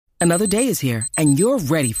Another day is here, and you're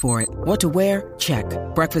ready for it. What to wear? Check.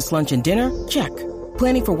 Breakfast, lunch, and dinner? Check.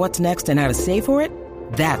 Planning for what's next and how to save for it?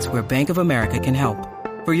 That's where Bank of America can help.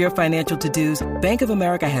 For your financial to-dos, Bank of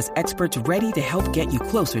America has experts ready to help get you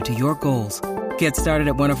closer to your goals. Get started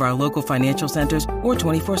at one of our local financial centers or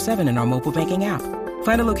 24/7 in our mobile banking app.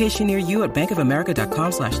 Find a location near you at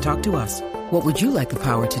bankofamerica.com/talktous. What would you like the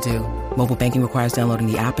power to do? Mobile banking requires downloading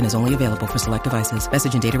the app and is only available for select devices.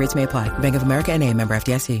 Message and data rates may apply. Bank of America N.A., member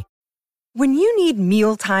FDIC. When you need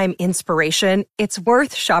mealtime inspiration, it's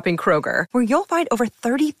worth shopping Kroger, where you'll find over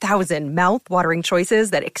 30,000 mouth-watering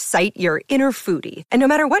choices that excite your inner foodie. And no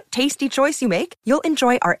matter what tasty choice you make, you'll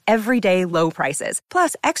enjoy our everyday low prices,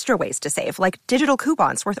 plus extra ways to save, like digital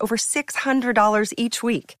coupons worth over $600 each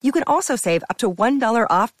week. You can also save up to $1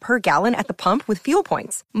 off per gallon at the pump with fuel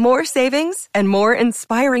points. More savings and more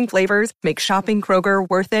inspiring flavors make shopping Kroger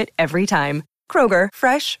worth it every time. Kroger,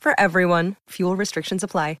 fresh for everyone. Fuel restrictions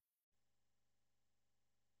apply.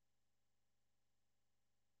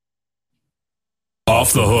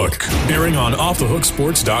 Off the Hook, airing on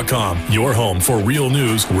offthehooksports.com, your home for real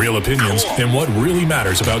news, real opinions, and what really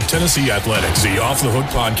matters about Tennessee athletics. The Off the Hook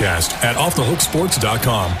podcast at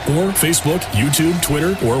offthehooksports.com or Facebook, YouTube,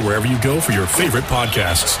 Twitter, or wherever you go for your favorite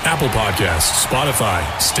podcasts. Apple Podcasts,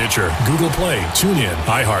 Spotify, Stitcher, Google Play, TuneIn,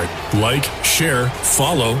 iHeart. Like, share,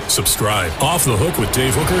 follow, subscribe. Off the Hook with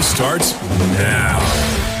Dave Hooker starts now.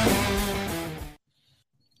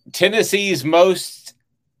 Tennessee's most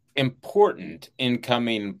important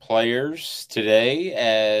incoming players today,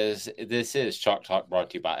 as this is Chalk Talk brought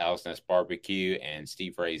to you by Owl's Nest Barbecue and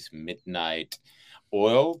Steve Ray's Midnight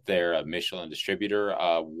Oil. They're a Michelin distributor.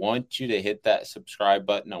 I want you to hit that subscribe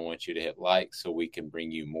button. I want you to hit like so we can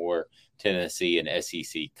bring you more Tennessee and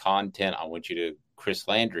SEC content. I want you to Chris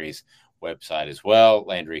Landry's website as well,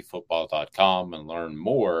 LandryFootball.com, and learn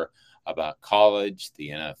more about college, the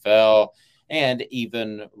NFL, and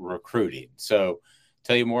even recruiting. So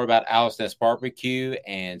tell you more about Owl's Nest Barbecue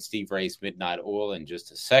and Steve Ray's Midnight Oil in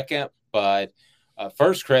just a second. But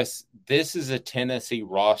first, Chris, this is a Tennessee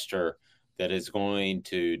roster that is going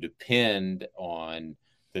to depend on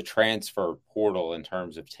the transfer portal in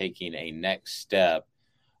terms of taking a next step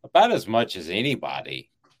about as much as anybody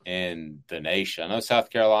in the nation. I know South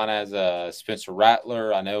Carolina has a Spencer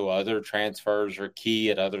Rattler. I know other transfers are key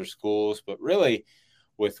at other schools. But really,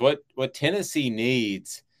 with what Tennessee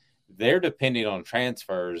needs, they're depending on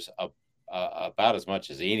transfers about as much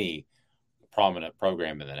as any prominent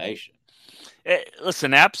program in the nation.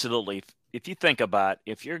 Listen, absolutely. If you think about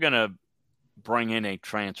if you're going to bring in a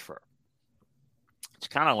transfer, it's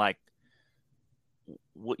kind of like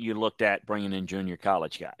what you looked at bringing in junior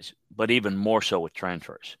college guys, but even more so with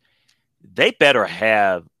transfers. They better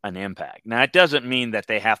have an impact. Now, it doesn't mean that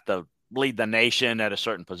they have to lead the nation at a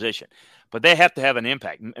certain position, but they have to have an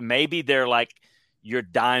impact. Maybe they're like your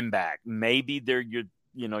dime back. Maybe they're your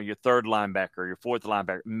third linebacker, your fourth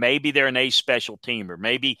linebacker. Maybe they're an ace special teamer.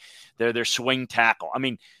 Maybe they're their swing tackle. I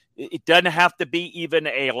mean, it doesn't have to be even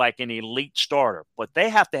an elite starter, but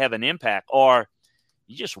they have to have an impact, or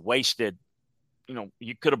you just wasted,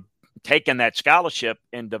 you could have taken that scholarship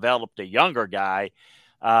and developed a younger guy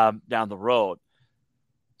down the road.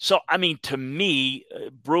 So, I mean, to me,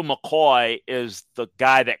 Brew McCoy is the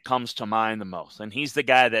guy that comes to mind the most, and he's the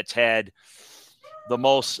guy that's had the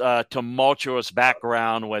most tumultuous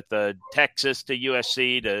background with Texas to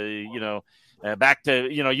USC to, back to,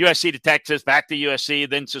 USC to Texas, back to USC,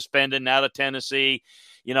 then suspended, now to Tennessee.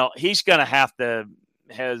 He's going to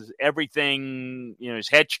has everything, his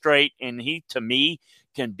head straight, and he, to me,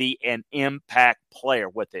 can be an impact player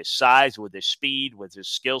with his size, with his speed, with his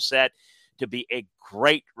skill set, to be a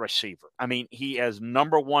great receiver. I mean, he has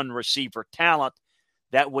number one receiver talent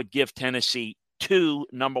that would give Tennessee two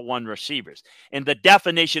number one receivers. And the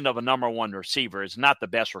definition of a number one receiver is not the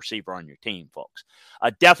best receiver on your team, folks. A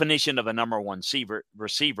definition of a number one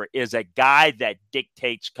receiver is a guy that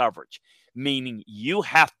dictates coverage, meaning you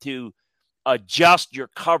have to adjust your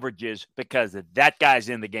coverages because that guy's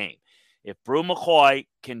in the game. If Brew McCoy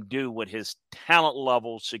can do what his talent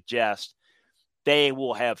level suggests, they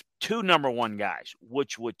will have two number one guys,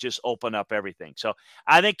 which would just open up everything. So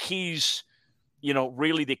I think he's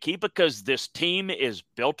really the key, because this team is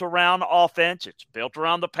built around offense. It's built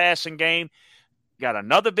around the passing game. Got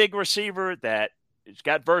another big receiver that has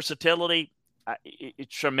got versatility.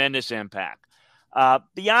 It's tremendous impact.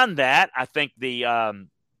 Beyond that, I think the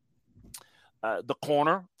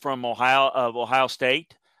corner from Ohio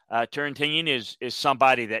State, Turrentine is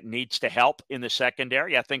somebody that needs to help in the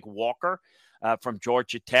secondary. I think Walker from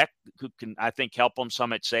Georgia Tech, who can, I think, help them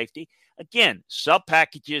some at safety. Again, sub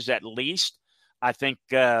packages at least. I think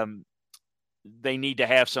they need to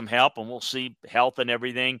have some help, and we'll see health and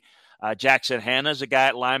everything. Jackson Hanna's a guy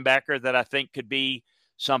at linebacker that I think could be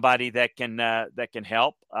somebody that can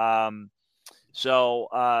help. I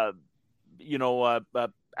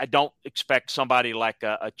don't expect somebody like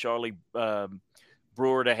a Charlie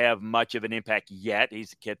Brewer to have much of an impact yet.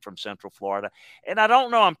 He's a kid from Central Florida. And I don't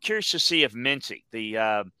know. I'm curious to see if Mincy,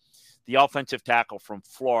 the offensive tackle from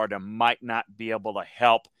Florida, might not be able to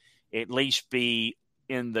help, at least be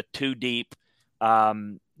in the two deep.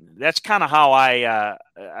 That's kind of how I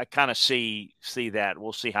kind of see that.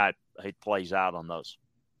 We'll see how it plays out on those.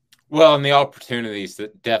 Well, and the opportunities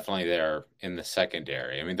that definitely there in the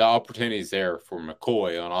secondary. I mean, the opportunities there for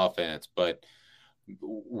McCoy on offense, but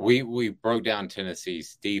we broke down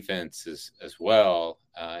Tennessee's defense as well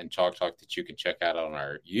in Chalk Talk that you can check out on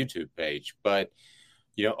our YouTube page. But,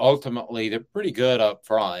 ultimately they're pretty good up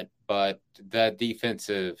front, but that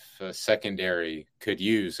defensive secondary could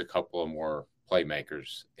use a couple of more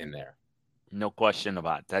playmakers in there. No question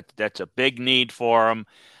about it. That's a big need for them.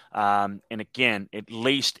 And again, at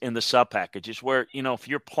least in the sub packages where, if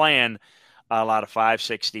you're playing a lot of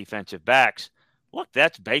 5-6 defensive backs, look,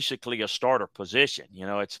 that's basically a starter position.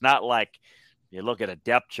 It's not like you look at a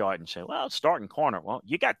depth chart and say, well, starting corner. Well,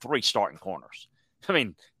 you got 3 starting corners. I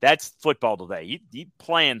mean, that's football today. You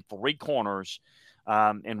playing 3 corners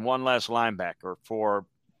and 1 less linebacker for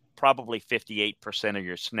probably 58% of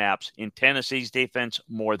your snaps. In Tennessee's defense,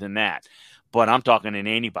 more than that. But I'm talking in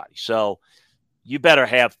anybody. So you better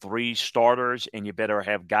have 3 starters, and you better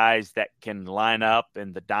have guys that can line up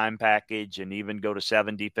in the dime package and even go to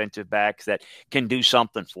 7 defensive backs that can do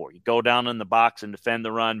something for you. Go down in the box and defend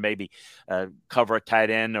the run, maybe cover a tight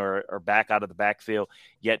end or back out of the backfield,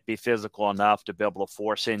 yet be physical enough to be able to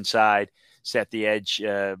force inside, set the edge.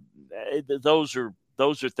 Those are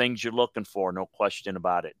things you're looking for, no question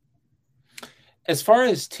about it. As far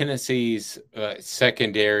as Tennessee's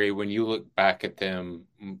secondary, when you look back at them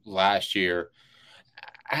last year,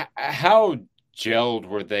 how gelled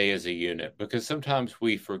were they as a unit? Because sometimes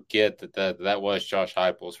we forget that was Josh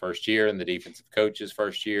Heupel's first year and the defensive coach's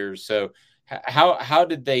first year. So how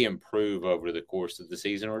did they improve over the course of the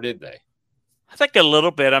season, or did they? I think a little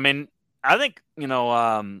bit. I mean, I think,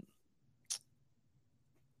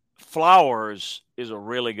 Flowers is a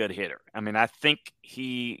really good hitter. I mean, I think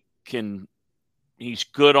he's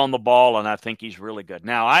good on the ball, and I think he's really good.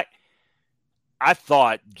 Now, I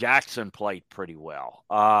thought Jackson played pretty well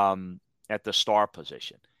at the star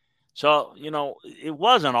position. So, it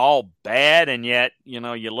wasn't all bad, and yet, you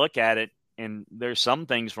look at it, and there's some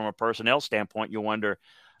things from a personnel standpoint you wonder,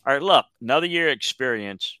 all right, look, another year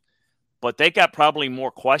experience, but they got probably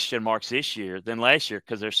more question marks this year than last year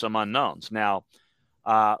because there's some unknowns. Now,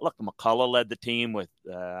 look, McCullough led the team with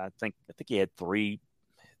I think he had three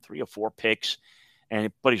or 4 picks.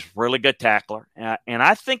 But he's a really good tackler. And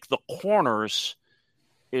I think the corners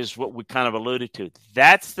is what we kind of alluded to.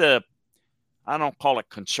 That's I don't call it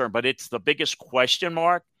concern, but it's the biggest question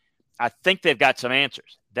mark. I think they've got some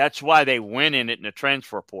answers. That's why they went in it in the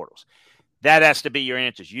transfer portals. That has to be your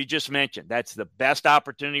answers. You just mentioned that's the best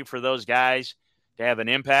opportunity for those guys to have an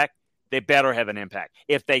impact. They better have an impact.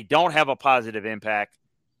 If they don't have a positive impact,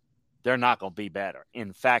 they're not going to be better.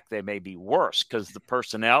 In fact, they may be worse because the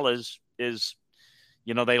personnel is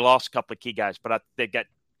they lost a couple of key guys, but they've got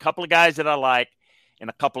a couple of guys that I like and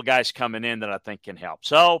a couple of guys coming in that I think can help.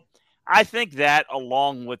 So I think that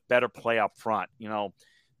along with better play up front,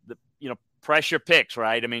 pressure picks,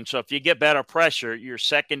 right? I mean, so if you get better pressure, your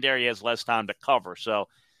secondary has less time to cover. So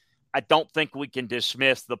I don't think we can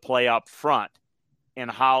dismiss the play up front and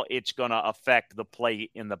how it's going to affect the play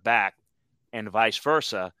in the back and vice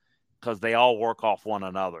versa, because they all work off one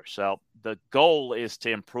another. So the goal is to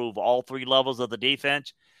improve all 3 levels of the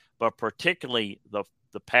defense, but particularly the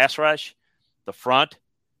pass rush, the front,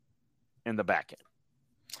 and the back end.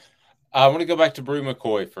 I want to go back to Brew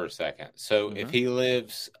McCoy for a second. So if he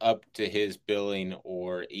lives up to his billing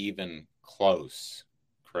or even close,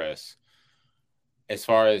 Chris, as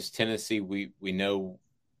far as Tennessee, we know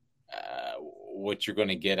what you're going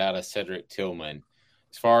to get out of Cedric Tillman.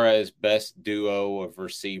 As far as best duo of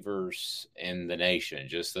receivers in the nation,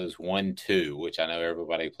 just those 1-2, which I know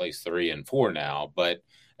everybody plays 3 and 4 now, but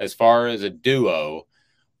as far as a duo,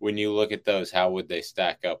 when you look at those, how would they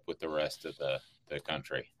stack up with the rest of the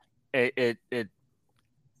country? The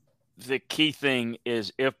key thing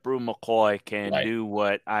is if Brew McCoy can do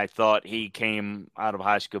what I thought he came out of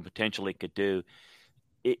high school potentially could do,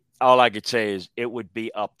 all I could say is it would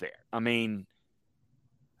be up there. I mean,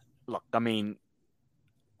 look,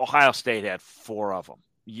 Ohio State had 4 of them.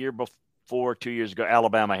 Year before, 2 years ago,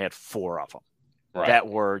 Alabama had 4 of them that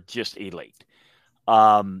were just elite.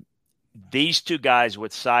 these two guys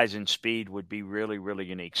with size and speed would be really, really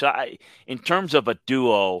unique. So in terms of a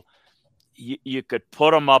duo, you could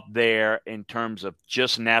put them up there in terms of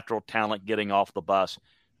just natural talent getting off the bus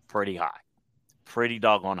pretty high, pretty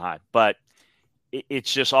doggone high. But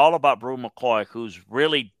it's just all about Brew McCoy, who's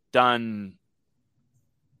really done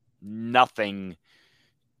nothing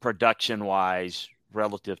production-wise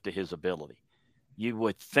relative to his ability. You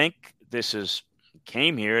would think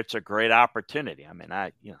came here, it's a great opportunity. I mean,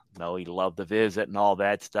 I know he loved the visit and all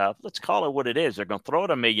that stuff. Let's call it what it is. They're going to throw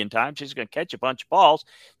it a million times. He's going to catch a bunch of balls.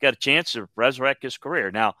 Got a chance to resurrect his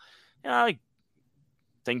career. Now,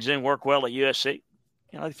 things didn't work well at USC.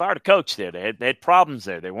 They fired a coach there. They had problems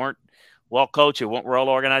there. They weren't well coached. They weren't well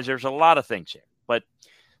organized. There's a lot of things there. But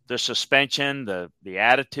the suspension, the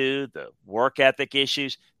attitude, the work ethic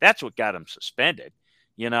issues, that's what got him suspended,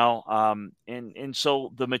 and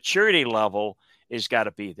so the maturity level has got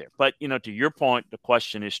to be there. But, to your point, the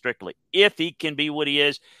question is strictly if he can be what he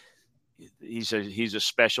is, he's a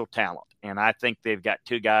special talent. And I think they've got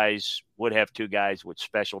would have two guys with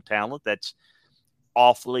special talent that's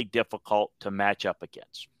awfully difficult to match up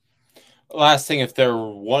against. Last thing, if they're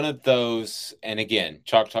one of those, and again,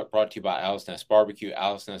 Chalk Talk brought to you by Alice Nest Barbecue.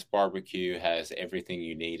 Alice Nest Barbecue has everything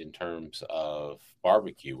you need in terms of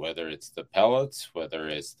barbecue, whether it's the pellets, whether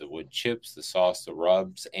it's the wood chips, the sauce, the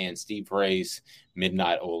rubs, and Steve Ray's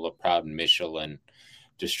Midnight Oil, a proud Michelin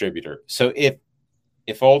distributor. So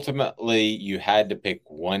if ultimately you had to pick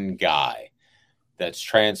one guy that's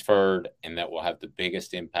transferred and that will have the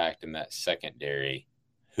biggest impact in that secondary,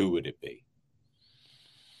 who would it be?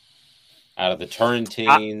 Out of the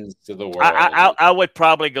Turrentines to the world. I would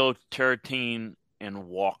probably go Turrentine and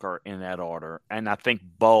Walker in that order. And I think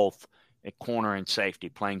both at corner and safety,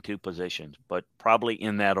 playing two positions, but probably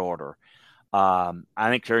in that order. I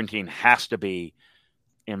think Turrentine has to be,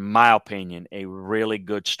 in my opinion, a really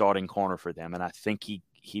good starting corner for them. And I think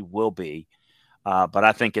he will be. But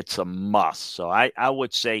I think it's a must. So I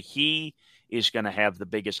would say he is going to have the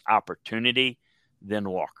biggest opportunity than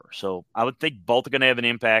Walker. So I would think both are going to have an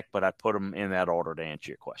impact, but I put them in that order to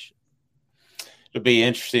answer your question. It'll be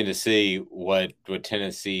interesting to see what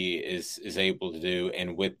Tennessee is able to do,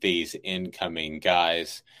 and with these incoming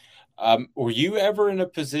guys. Were you ever in a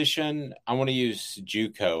position, I want to use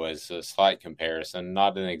JUCO as a slight comparison,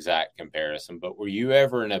 not an exact comparison, but were you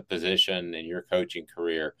ever in a position in your coaching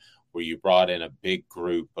career where you brought in a big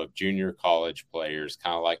group of junior college players,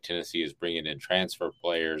 kind of like Tennessee is bringing in transfer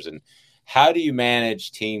players, and how do you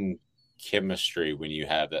manage team chemistry when you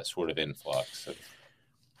have that sort of influx?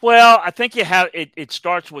 Well, I think you have it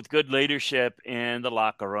starts with good leadership in the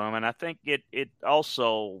locker room, and I think it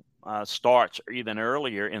also starts even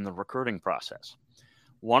earlier in the recruiting process.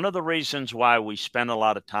 One of the reasons why we spend a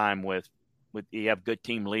lot of time with you have good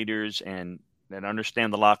team leaders and that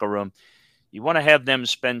understand the locker room, you want to have them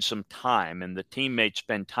spend some time, and the teammates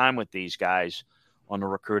spend time with these guys on a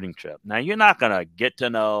recruiting trip. Now, you're not going to get to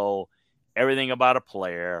know everything about a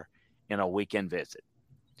player in a weekend visit.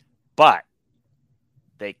 But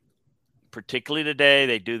they, particularly today,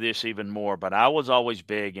 they do this even more. But I was always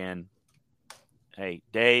big in, hey,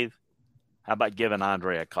 Dave, how about giving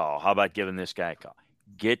Andre a call? How about giving this guy a call?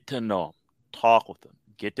 Get to know him. Talk with him.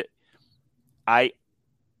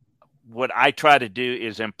 What I try to do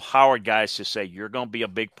is empower guys to say, you're going to be a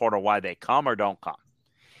big part of why they come or don't come.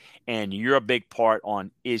 And you're a big part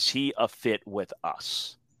on, is he a fit with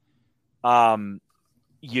us?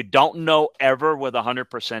 You don't know ever with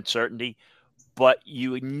 100% certainty, but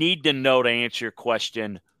you need to know to answer your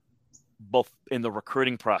question both in the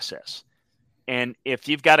recruiting process. And if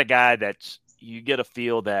you've got a guy you get a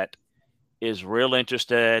feel that is real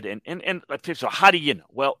interested and so how do you know?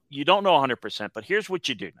 Well, you don't know 100%, but here's what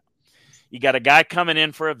you do know. You got a guy coming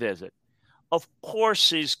in for a visit. Of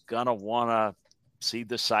course, he's going to want to see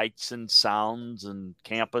the sights and sounds and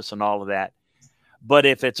campus and all of that. But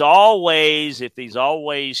if he's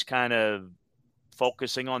always kind of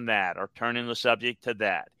focusing on that or turning the subject to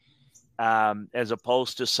that, as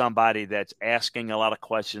opposed to somebody that's asking a lot of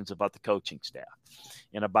questions about the coaching staff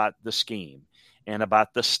and about the scheme and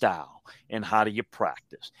about the style and how do you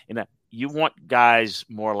practice. And you want guys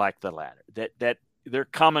more like the latter, that they're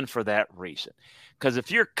coming for that reason. Because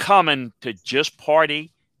if you're coming to just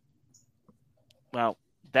party, well,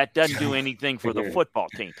 that doesn't do anything for the football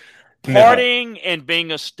team. Partying and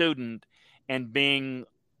being a student and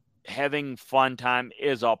having fun time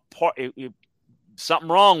is a part. Something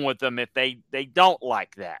wrong with them if they don't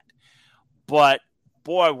like that. But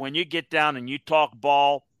boy, when you get down and you talk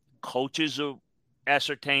ball, coaches will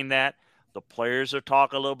ascertain that. The players will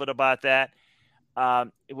talk a little bit about that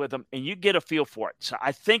with them, and you get a feel for it. So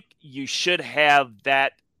I think you should have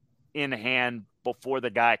that in hand before the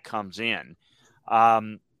guy comes in.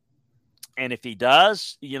 And if he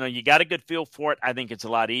does, you got a good feel for it. I think it's a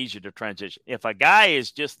lot easier to transition. If a guy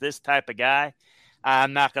is just this type of guy,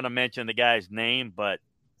 I'm not going to mention the guy's name, but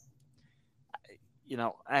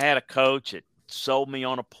I had a coach that sold me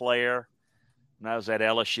on a player when I was at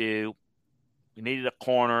LSU. We needed a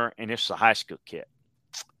corner, and this was a high school kid.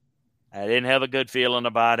 I didn't have a good feeling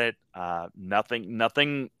about it.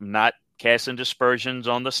 Nothing, not casting dispersions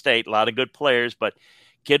on the state. A lot of good players, but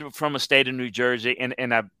kid from a state of New Jersey,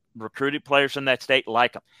 and I recruited players from that state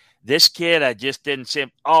like him. This kid, I just didn't see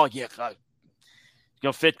him. Oh, yeah,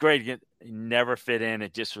 fifth grade. He never fit in.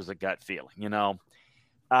 It just was a gut feeling,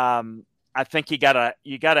 I think you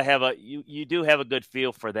do have a good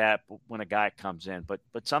feel for that when a guy comes in, but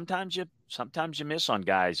sometimes you miss on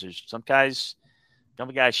guys. There's some guys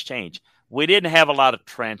change. We didn't have a lot of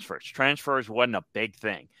transfers. Transfers wasn't a big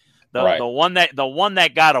thing. The one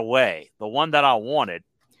that got away, the one that I wanted,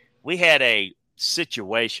 we had a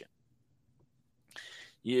situation.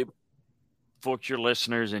 For your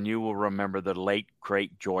listeners, and you will remember the late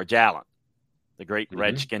great George Allen, the great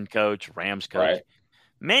Redskin coach, Rams coach. Right.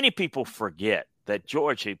 Many people forget that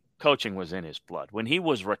George, coaching was in his blood. When he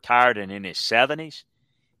was retired and in his 70s,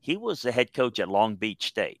 he was the head coach at Long Beach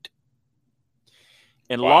State.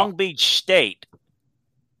 And Long Beach State, I'm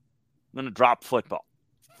going to drop football.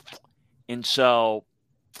 And so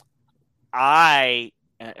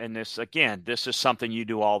this is something you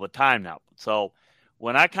do all the time now. So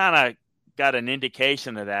when I kind of got an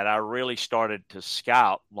indication of that, I really started to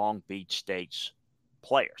scout Long Beach State's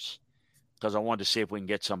players, because I wanted to see if we can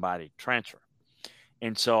get somebody to transfer.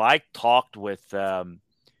 And so I talked with a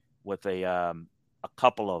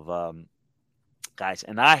couple of guys,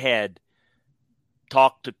 and I had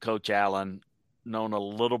talked to Coach Allen, known a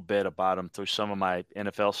little bit about him through some of my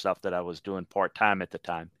NFL stuff that I was doing part-time at the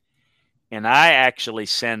time. And I actually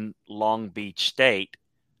sent Long Beach State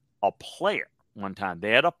a player one time.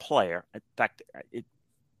 They had a player. In fact, you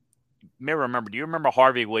may remember. Do you remember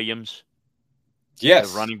Harvey Williams?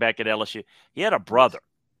 Yes. The running back at LSU. He had a brother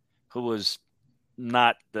who was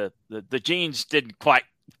not the genes didn't quite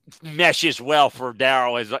mesh as well for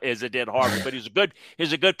Darryl as it did Harvey, but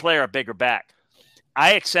he's a good player, a bigger back.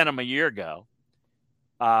 I had sent him a year ago.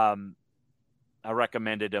 I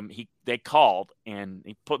recommended him. They called and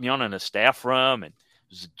he put me on in a staff room, and it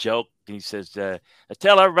was a joke. He says, I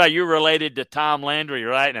tell everybody you're related to Tom Landry,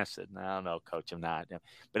 right? And I said, no, coach, I'm not.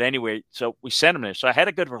 But anyway, so we sent him there. So I had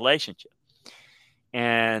a good relationship.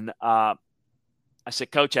 And I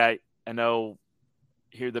said, Coach, I know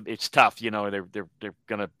it's tough. They're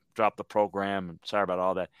going to drop the program. I'm sorry about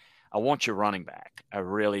all that. I want your running back. I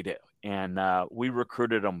really do. And we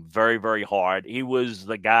recruited him very, very hard. He was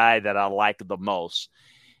the guy that I liked the most.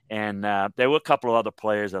 And there were a couple of other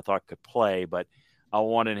players I thought could play, but I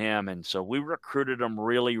wanted him. And so we recruited him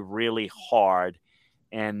really, really hard.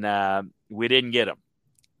 And we didn't get him.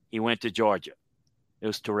 He went to Georgia. It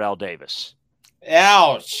was Terrell Davis.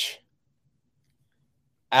 Ouch.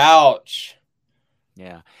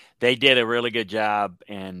 Yeah, they did a really good job,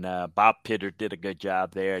 and Bob Pitter did a good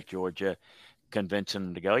job there at Georgia, convincing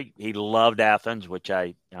him to go. He loved Athens, which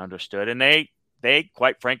I understood, and they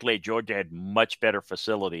quite frankly at Georgia had much better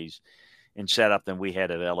facilities and setup than we had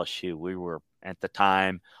at LSU. We were at the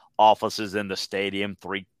time offices in the stadium,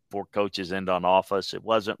 3-4 coaches in on office. It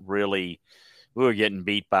wasn't really. We were getting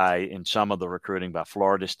beat in some of the recruiting by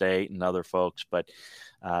Florida State and other folks. But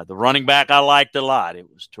the running back I liked a lot. It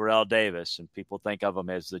was Terrell Davis, and people think of him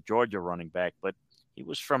as the Georgia running back, but he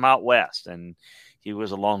was from out west, and he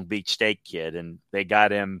was a Long Beach State kid, and they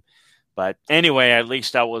got him. But anyway, at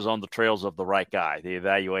least I was on the trails of the right guy. The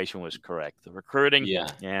evaluation was correct. The recruiting,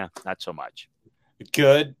 yeah, not so much.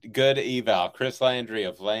 Good eval. Chris Landry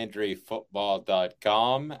of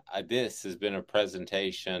LandryFootball.com. This has been a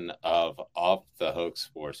presentation of Off the Hook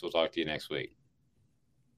Sports. We'll talk to you next week.